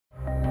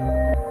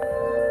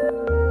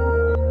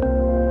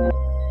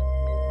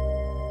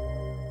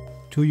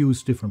to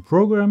use different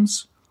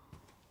programs,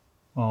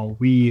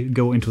 we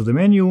go into the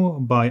menu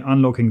by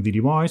unlocking the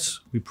device.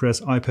 We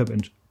press IPAP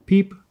and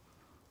PEEP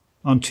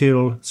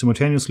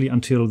simultaneously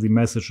until the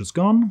message is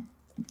gone.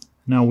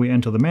 Now we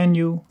enter the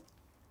menu,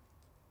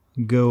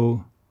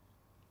 go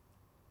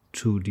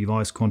to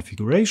device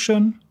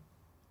configuration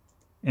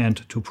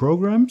and to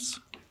programs.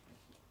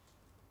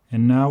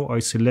 And now I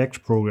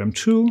select program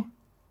 2,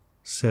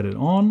 set it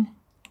on.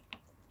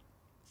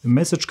 A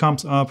message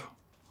comes up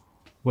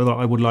whether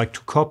I would like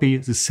to copy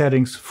the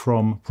settings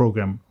from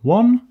program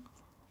 1.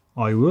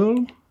 I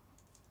will.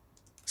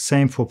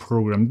 Same for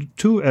program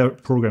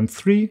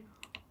 3.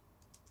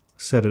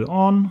 Set it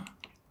on,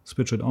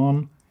 switch it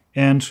on,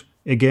 and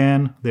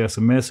again there's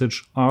a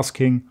message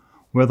asking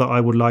whether I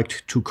would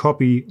like to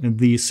copy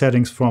the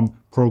settings from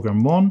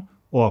program 1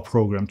 or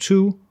program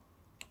 2.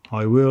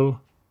 I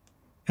will.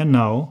 And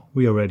now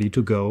we are ready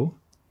to go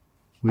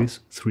with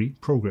 3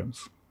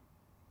 programs.